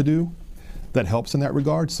learned not to do. that helps in that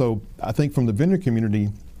regard. So I think from the vendor community,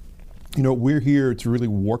 we're here to really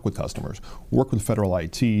work with customers, work with federal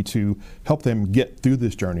IT to help them get through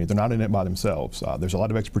this journey. They're not in it by themselves. There's a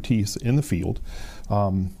lot of expertise in the field.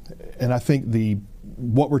 And I think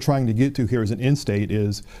what we're trying to get to here as an end state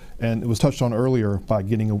is, and it was touched on earlier, by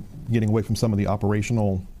getting away from some of the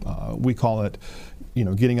operational, we call it,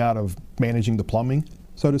 getting out of managing the plumbing,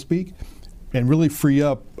 so to speak, and really free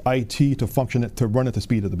up IT to function, to run at the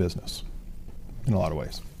speed of the business in a lot of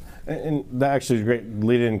ways. And that actually is a great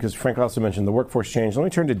lead in, because Frank also mentioned the workforce change. Let me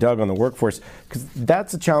turn to Doug on the workforce, because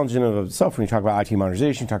that's a challenge in and of itself. When you talk about IT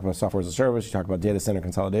modernization, you talk about software as a service, you talk about data center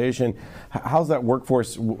consolidation. How's that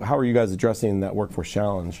workforce, how are you guys addressing that workforce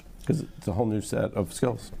challenge? Because it's a whole new set of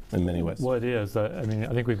skills in many ways. Well, it is. I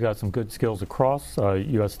think we've got some good skills across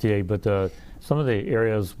USDA, but some of the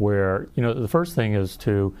areas where, the first thing is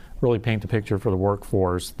to really paint the picture for the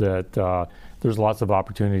workforce that there's lots of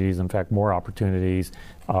opportunities, in fact, more opportunities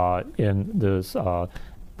in this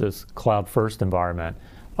cloud-first environment,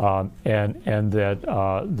 and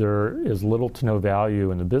that there is little to no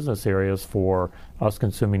value in the business areas for us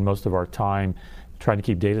consuming most of our time trying to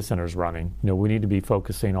keep data centers running. We need to be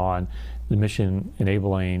focusing on the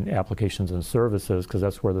mission-enabling applications and services, because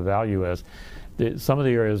that's where the value is. Some of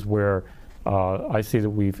the areas where I see that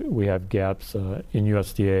we have gaps in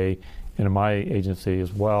USDA and in my agency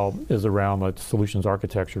as well is around the solutions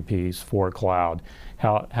architecture piece for cloud.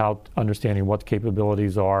 How understanding what the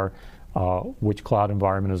capabilities are, which cloud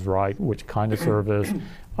environment is right, which kind of service,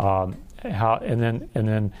 and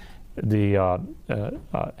then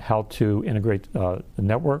how to integrate the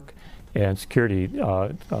network and security,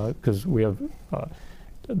 because we have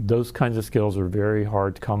those kinds of skills are very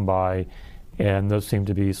hard to come by, and those seem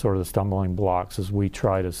to be sort of the stumbling blocks as we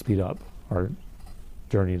try to speed up our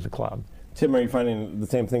journey to the cloud. Tim, are you finding the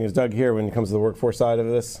same thing as Doug here when it comes to the workforce side of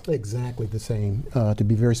this? Exactly the same. To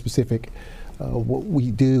be very specific, what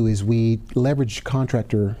we do is we leverage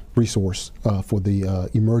contractor resource for the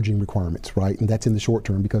emerging requirements, right? And that's in the short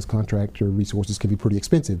term, because contractor resources can be pretty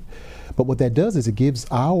expensive. But what that does is it gives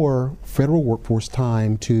our federal workforce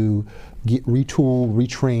time to get retooled,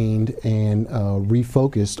 retrained, and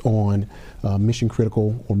refocused on mission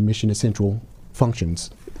critical or mission essential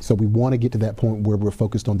functions. So we want to get to that point where we're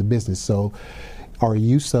focused on the business. So our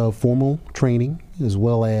use of formal training as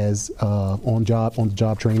well as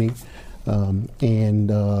on-the-job training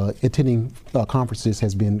and attending conferences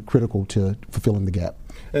has been critical to fulfilling the gap.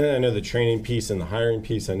 And I know the training piece and the hiring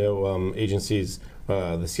piece. I know agencies,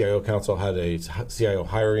 the CIO Council had a CIO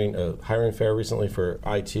hiring fair recently for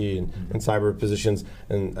IT and cyber positions,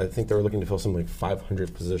 and I think they were looking to fill something like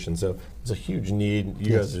 500 positions. So it's a huge need.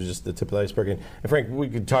 You guys are just the tip of the iceberg. And Frank, we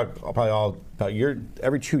could talk probably all about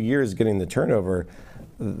every 2 years getting the turnover.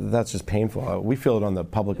 That's just painful. We feel it on the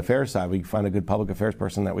public affairs side. We find a good public affairs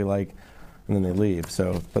person that we like, and then they leave.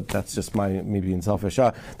 So, but that's just me being selfish.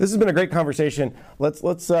 This has been a great conversation. Let's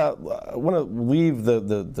I want to leave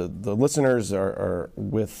the listeners are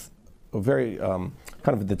with a very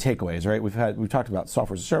kind of the takeaways, right? We've talked about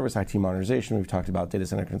software as a service, IT modernization. We've talked about data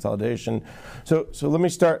center consolidation. So let me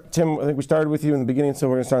start, Tim. I think we started with you in the beginning, so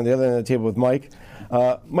we're going to start on the other end of the table with Mike.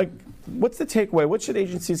 Mike, what's the takeaway? What should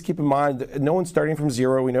agencies keep in mind? No one's starting from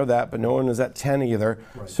zero, we know that, but no one is at 10 either.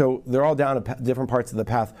 Right. So they're all down different parts of the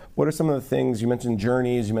path. What are some of the things? You mentioned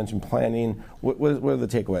journeys, you mentioned planning. What are the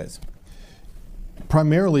takeaways?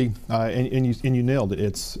 Primarily, and you nailed it.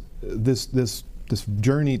 It's this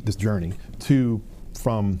journey to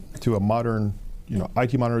a modern,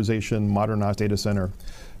 IT modernization, modernized data center,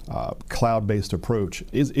 cloud-based approach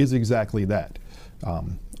is exactly that.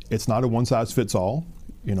 It's not a one-size-fits-all.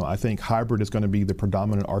 I think hybrid is going to be the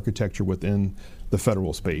predominant architecture within the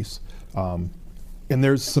federal space. And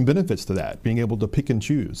there's some benefits to that, being able to pick and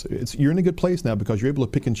choose. You're in a good place now because you're able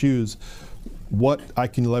to pick and choose what I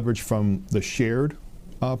can leverage from the shared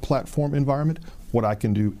platform environment, what I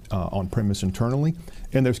can do on-premise internally.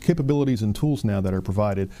 And there's capabilities and tools now that are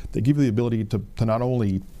provided that give you the ability to not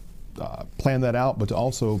only plan that out, but to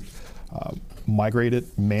also migrate it,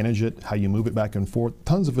 manage it, how you move it back and forth.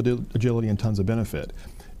 Tons of agility and tons of benefit.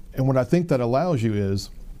 And what I think that allows you is,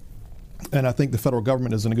 and I think the federal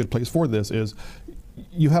government is in a good place for this, is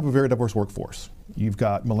you have a very diverse workforce. You've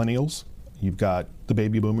got millennials, you've got the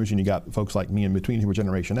baby boomers, and you got folks like me in between who are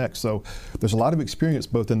Generation X. So there's a lot of experience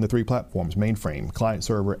both in the three platforms, mainframe, client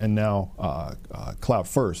server, and now cloud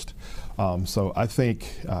first. So I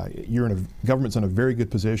think government's in a very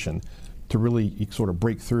good position to really sort of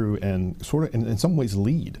break through and sort of, in some ways,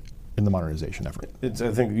 lead in the modernization effort. I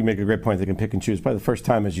think you make a great point. They can pick and choose. Probably the first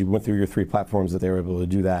time as you went through your three platforms that they were able to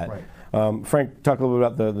do that. Right. Frank, talk a little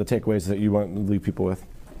bit about the takeaways that you want to leave people with.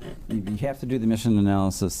 You have to do the mission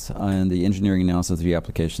analysis and the engineering analysis of the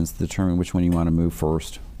applications to determine which one you want to move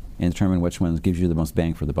first and determine which one gives you the most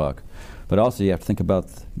bang for the buck. But also you have to think about,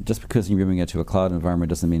 just because you're moving it to a cloud environment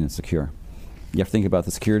doesn't mean it's secure. You have to think about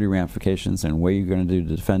the security ramifications and what you're going to do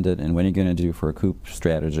to defend it and what you're going to do for a COOP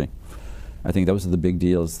strategy. I think those are the big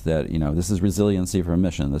deals that, this is resiliency for a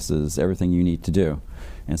mission. This is everything you need to do.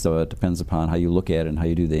 And so it depends upon how you look at it and how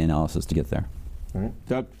you do the analysis to get there. All right.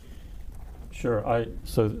 Doug? Sure.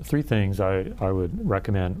 So 3 things I would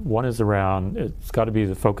recommend. One is around, it's got to be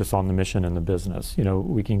the focus on the mission and the business.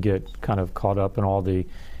 We can get kind of caught up in all the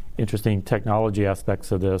interesting technology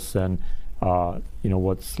aspects of this and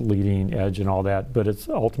what's leading edge and all that, but it's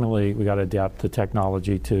ultimately we got to adapt the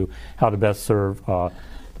technology to how to best serve the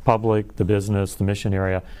public, the business, the mission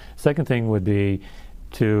area. Second thing would be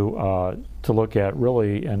to look at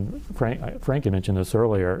really, and Frank had mentioned this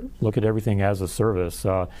earlier, look at everything as a service.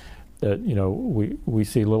 That we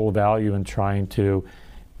see little value in trying to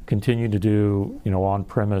continue to do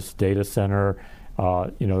on-premise data center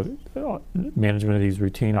management of these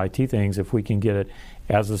routine IT things if we can get it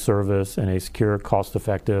as a service in a secure,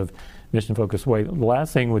 cost-effective, mission-focused way. The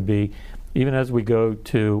last thing would be, even as we go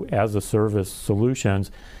to as-a-service solutions,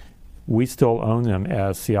 we still own them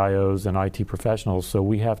as CIOs and IT professionals, so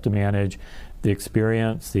we have to manage the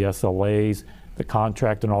experience, the SLAs, the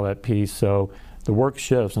contract, and all that piece. So the work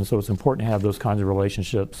shifts, and so it's important to have those kinds of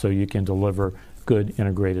relationships so you can deliver good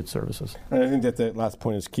integrated services. And I think that the last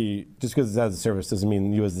point is key. Just because it's as a service doesn't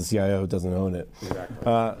mean you as the CIO doesn't own it.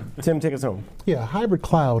 Exactly. Tim, take us home. Yeah, hybrid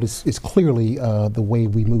cloud is clearly the way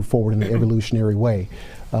we move forward in an evolutionary way.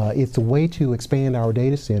 It's a way to expand our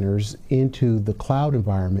data centers into the cloud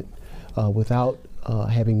environment without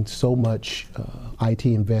having so much IT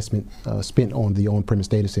investment spent on the on-premise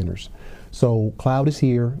data centers. So cloud is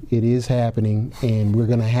here, it is happening, and we're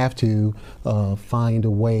going to have to find a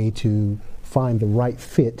way to find the right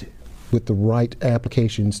fit with the right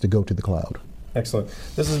applications to go to the cloud. Excellent.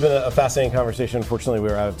 This has been a fascinating conversation. Unfortunately,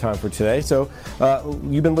 we're out of time for today. So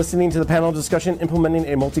you've been listening to the panel discussion, Implementing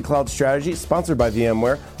a Multi-Cloud Strategy, sponsored by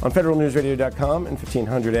VMware on federalnewsradio.com and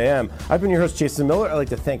 1500 AM. I've been your host, Jason Miller. I'd like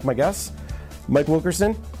to thank my guests, Mike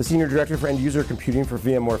Wilkerson, the Senior Director for End User Computing for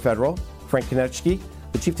VMware Federal, Frank Konecki,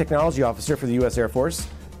 the Chief Technology Officer for the U.S. Air Force,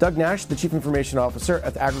 Doug Nash, the Chief Information Officer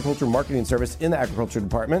at the Agriculture Marketing Service in the Agriculture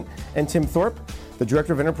Department, and Tim Thorpe, the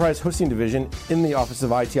Director of Enterprise Hosting Division in the Office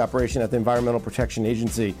of IT Operation at the Environmental Protection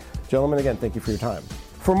Agency. Gentlemen, again, thank you for your time.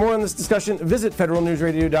 For more on this discussion, visit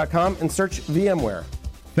federalnewsradio.com and search VMware.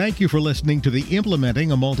 Thank you for listening to the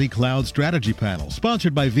Implementing a Multi-Cloud Strategy panel,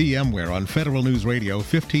 sponsored by VMware on Federal News Radio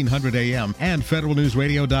 1500 AM and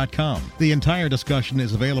federalnewsradio.com. The entire discussion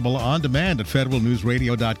is available on demand at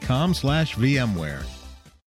federalnewsradio.com/VMware.